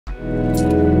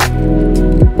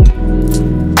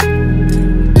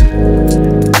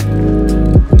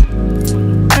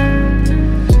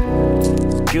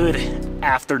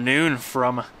afternoon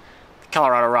from the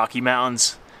Colorado Rocky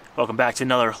Mountains. Welcome back to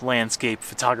another landscape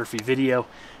photography video.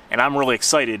 And I'm really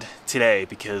excited today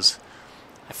because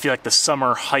I feel like the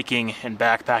summer hiking and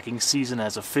backpacking season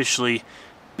has officially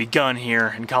begun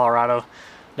here in Colorado.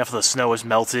 Enough of the snow has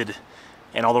melted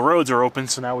and all the roads are open,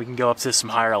 so now we can go up to some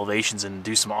higher elevations and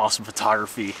do some awesome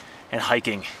photography and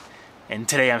hiking. And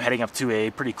today I'm heading up to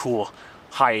a pretty cool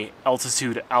high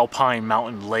altitude alpine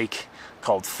mountain lake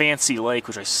called Fancy Lake,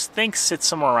 which I think sits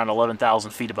somewhere around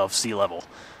 11,000 feet above sea level.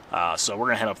 So we're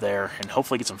gonna head up there and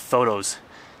hopefully get some photos.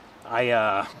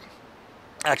 I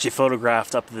actually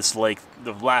photographed up this lake.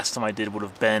 The last time I did would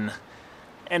have been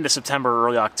end of September,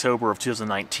 early October of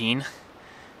 2019.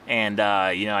 And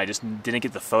you know, I just didn't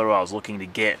get the photo I was looking to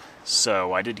get.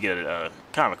 So I did get a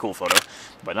kind of a cool photo,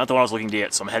 but not the one I was looking to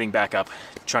get. So I'm heading back up,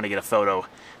 trying to get a photo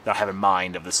that I have in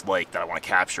mind of this lake that I want to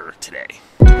capture today.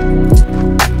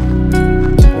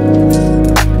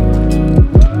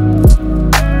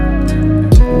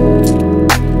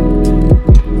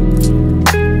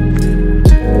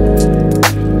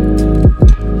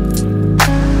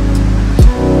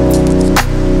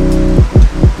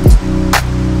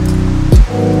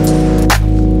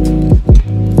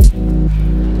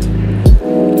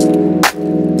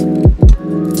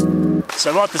 So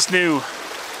I bought this new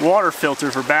water filter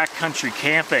for backcountry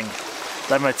camping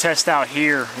that I'm going to test out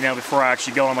here, you know, before I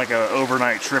actually go on like an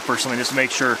overnight trip or something, just to make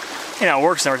sure, you know, it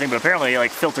works and everything. But apparently it like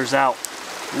filters out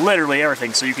literally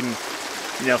everything, so you can,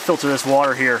 you know, filter this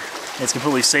water here and it's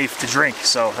completely safe to drink.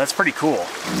 So that's pretty cool.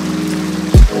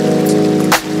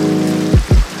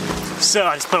 So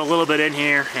I just put a little bit in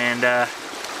here and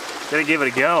gonna give it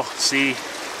a go. See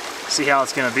how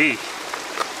it's gonna be.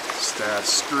 Just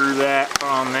screw that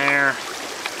on there.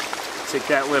 Take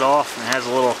that lid off, and it has a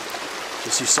little,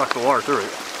 just you suck the water through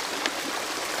it.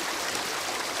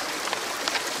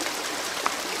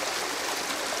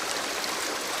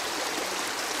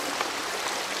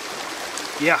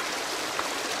 Yeah,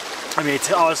 I mean,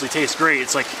 it obviously tastes great.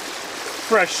 It's like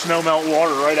fresh snowmelt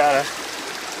water right out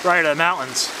of the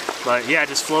mountains. But yeah, it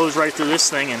just flows right through this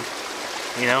thing, and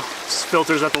you know, just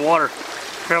filters out the water.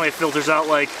 Apparently, it filters out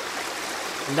like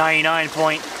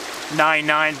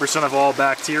 99.99% of all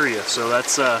bacteria, so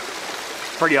that's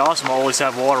pretty awesome. I always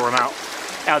have water when I'm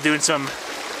out doing some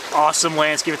awesome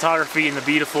landscape photography in the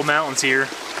beautiful mountains here.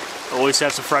 I always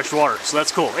have some fresh water, so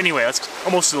that's cool. Anyway, that's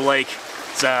almost to the lake.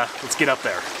 Let's get up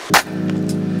there.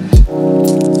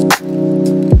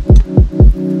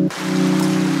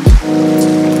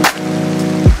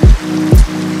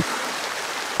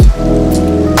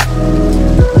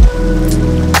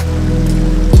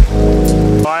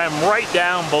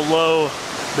 Down below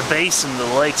the basin the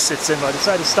lake sits in, but I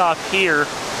decided to stop here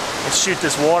and shoot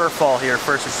this waterfall here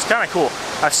first, which is kind of cool.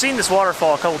 I've seen this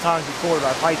waterfall a couple times before, but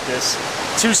I've hiked this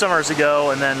 2 summers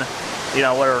ago, and then, you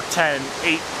know, whatever,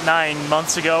 9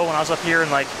 months ago when I was up here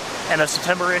in like end of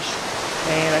September-ish,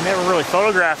 and I never really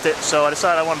photographed it, so I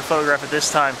decided I wanted to photograph it this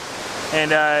time.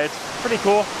 And it's pretty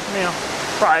cool, you know,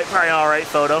 probably an alright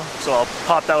photo, so I'll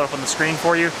pop that one up on the screen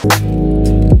for you.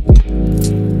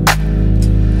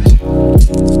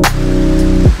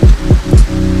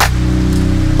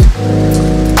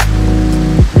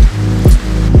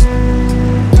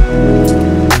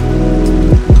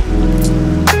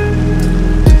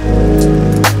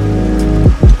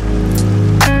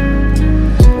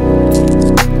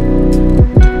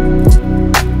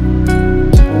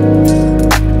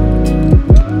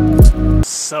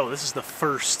 So this is the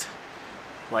first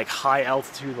like high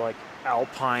altitude like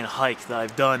alpine hike that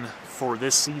I've done for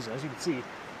this season. As you can see,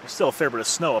 there's still a fair bit of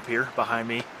snow up here behind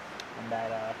me, and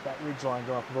that ridge line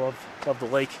going up above the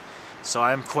lake. So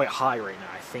I'm quite high right now.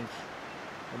 I think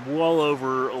I'm well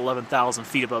over 11,000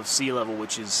 feet above sea level,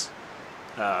 which is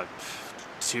over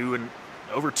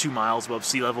 2 miles above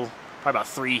sea level, probably about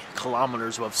 3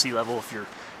 kilometers above sea level if you're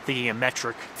thinking in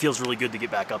metric. Feels really good to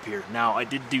get back up here. Now I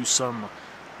did do some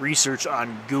research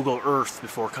on Google Earth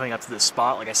before coming up to this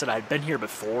spot. Like I said, I had been here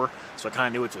before, so I kind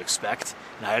of knew what to expect,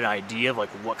 and I had an idea of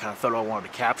like what kind of photo I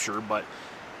wanted to capture. But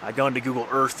I go into Google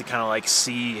Earth to kind of like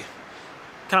see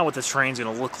kind of what this terrain's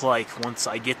going to look like once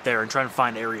I get there, and try and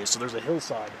find areas. So there's a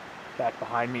hillside back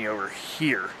behind me over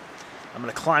here. I'm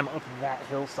going to climb up that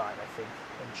hillside, I think,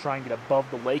 and try and get above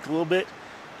the lake a little bit.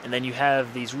 And then you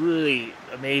have these really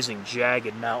amazing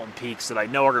jagged mountain peaks that I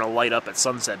know are going to light up at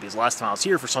sunset, because last time I was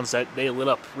here for sunset, they lit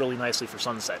up really nicely for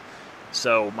sunset.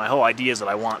 So my whole idea is that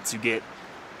I want to get,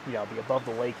 you know, be above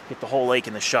the lake, get the whole lake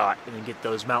in the shot, and then get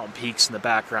those mountain peaks in the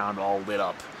background all lit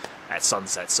up at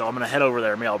sunset. So I'm going to head over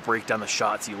there. Maybe I'll break down the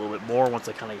shot to you a little bit more once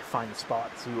I kind of find the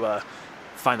spot to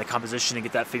find the composition and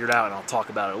get that figured out, and I'll talk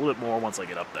about it a little bit more once I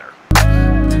get up there.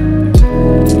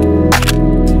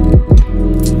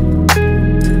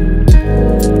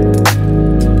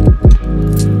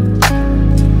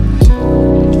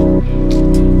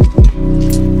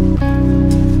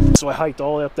 hiked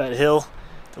all the way up that hill.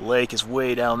 The lake is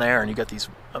way down there, and you got these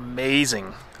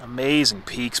amazing, amazing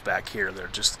peaks back here. They're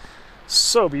just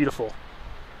so beautiful.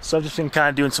 So I've just been kind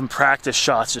of doing some practice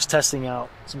shots, just testing out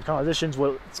some compositions,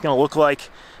 what it's going to look like,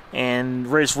 and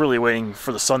just really waiting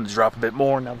for the sun to drop a bit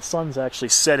more. Now the sun's actually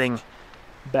setting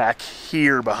back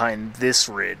here behind this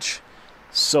ridge,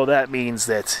 so that means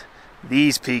that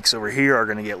these peaks over here are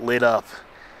going to get lit up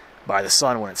by the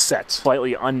sun when it sets,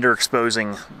 slightly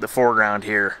underexposing the foreground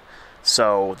here,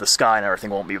 so the sky and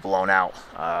everything won't be blown out.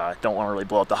 Don't want to really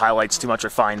blow out the highlights too much. I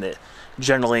find that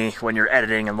generally when you're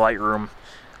editing in Lightroom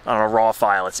on a raw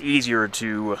file, it's easier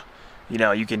to,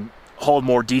 you can hold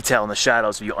more detail in the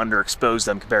shadows if you underexpose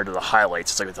them compared to the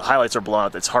highlights. It's like if the highlights are blown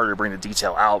out, it's harder to bring the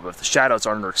detail out, but if the shadows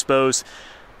are underexposed,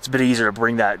 it's a bit easier to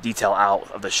bring that detail out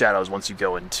of the shadows once you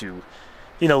go into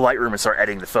Lightroom and start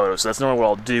editing the photos. So that's normally what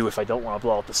I'll do if I don't want to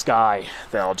blow out the sky.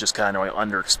 Then I'll just kind of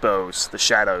underexpose the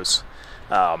shadows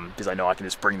because I know I can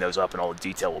just bring those up and all the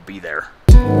detail will be there.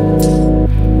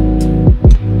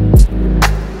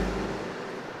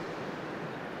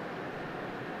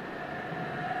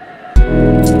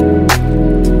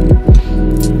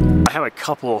 I have a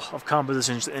couple of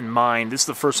compositions in mind. This is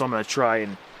the first one I'm going to try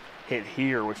and hit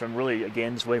here, which I'm really,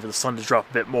 again, just waiting for the sun to drop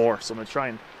a bit more. So I'm going to try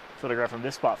and photograph from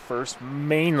this spot first,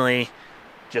 mainly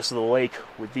just of the lake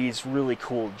with these really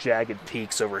cool jagged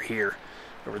peaks over here,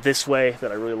 over this way,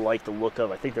 that I really like the look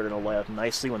of. I think they're going to light up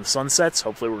nicely when the sun sets.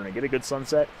 Hopefully we're going to get a good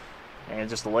sunset. And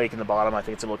just the lake in the bottom, I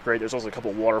think it's going to look great. There's also a couple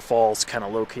of waterfalls kind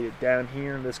of located down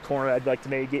here in this corner. I'd like to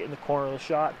maybe get in the corner of the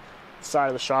shot. The side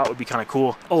of the shot would be kind of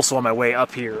cool. Also on my way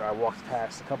up here, I walked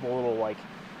past a couple little like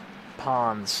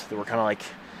ponds that were kind of like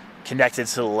connected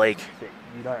to the lake.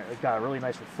 It got a really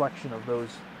nice reflection of those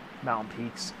mountain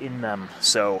peaks in them,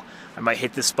 so I might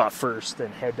hit this spot first,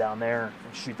 then head down there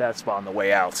and shoot that spot on the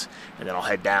way out, and then I'll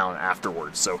head down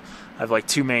afterwards. So I have like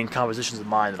two main compositions in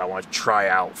mind that I want to try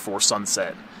out for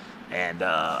sunset, and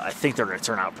I think they're going to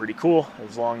turn out pretty cool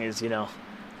as long as the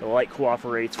light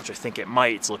cooperates, which I think it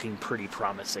might. It's looking pretty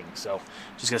promising. So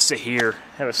just gonna sit here,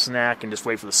 have a snack, and just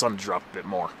wait for the sun to drop a bit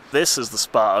more. This is the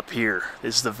spot up here.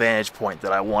 This is the vantage point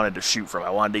that I wanted to shoot from. I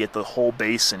wanted to get the whole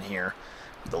basin here,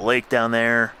 the lake down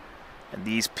there, and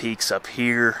these peaks up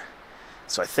here.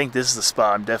 So I think this is the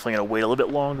spot. I'm definitely going to wait a little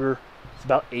bit longer. It's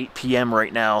about 8 p.m.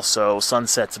 right now, so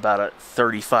sunset's about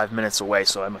 35 minutes away.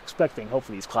 So I'm expecting,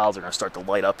 hopefully these clouds are going to start to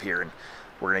light up here and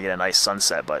we're going to get a nice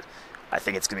sunset. But I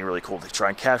think it's going to be really cool to try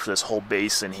and capture this whole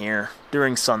basin here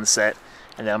during sunset.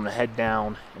 And then I'm going to head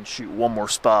down and shoot one more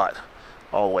spot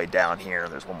all the way down here.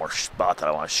 There's one more spot that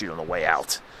I want to shoot on the way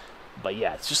out. But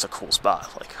yeah, it's just a cool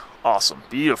spot. Like, awesome,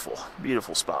 beautiful,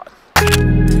 beautiful spot.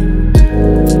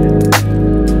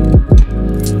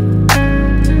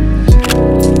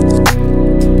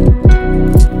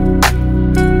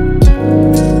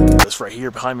 This right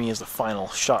here behind me is the final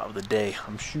shot of the day.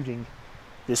 I'm shooting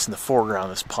this in the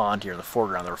foreground, this pond here in the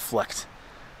foreground that reflect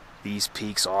these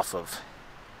peaks off of.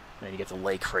 And then you get the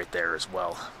lake right there as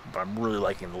well. But I'm really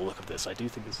liking the look of this. I do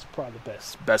think this is probably the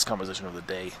best composition of the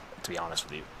day, to be honest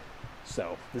with you.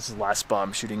 So this is the last spot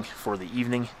I'm shooting for the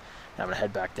evening. I'm going to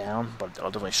head back down, but I'll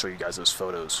definitely show you guys those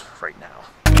photos right now.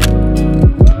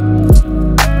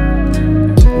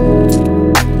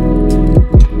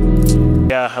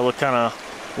 Yeah, I look kind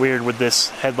of weird with this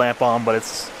headlamp on, but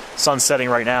it's sun setting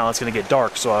right now. It's going to get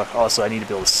dark, so also I need to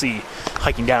be able to see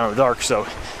hiking down in the dark. So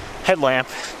headlamp,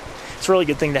 it's a really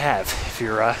good thing to have if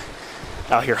you're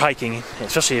out here hiking,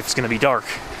 especially if it's going to be dark.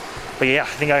 But yeah, I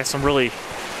think I have some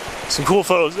cool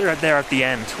photos right there at the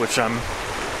end, which I'm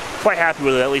quite happy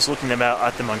with, at least looking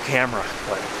at them on camera.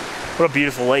 But what a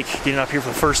beautiful lake, getting up here for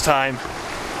the first time,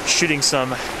 shooting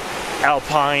some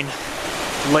alpine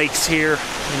lakes here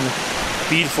in the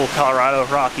beautiful Colorado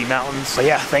Rocky Mountains. But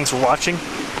yeah, thanks for watching,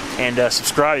 and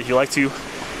subscribe if you like to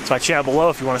my channel below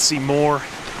if you want to see more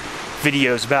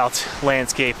videos about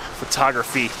landscape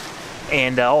photography.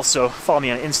 And also follow me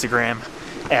on Instagram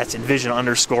at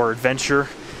envision_adventure,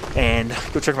 and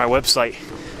go check my website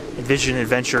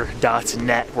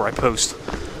envisionadventure.net, where I post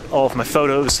all of my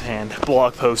photos and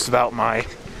blog posts about my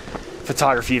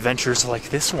photography adventures like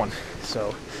this one.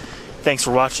 So thanks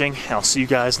for watching, and I'll see you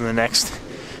guys in the next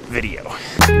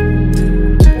video.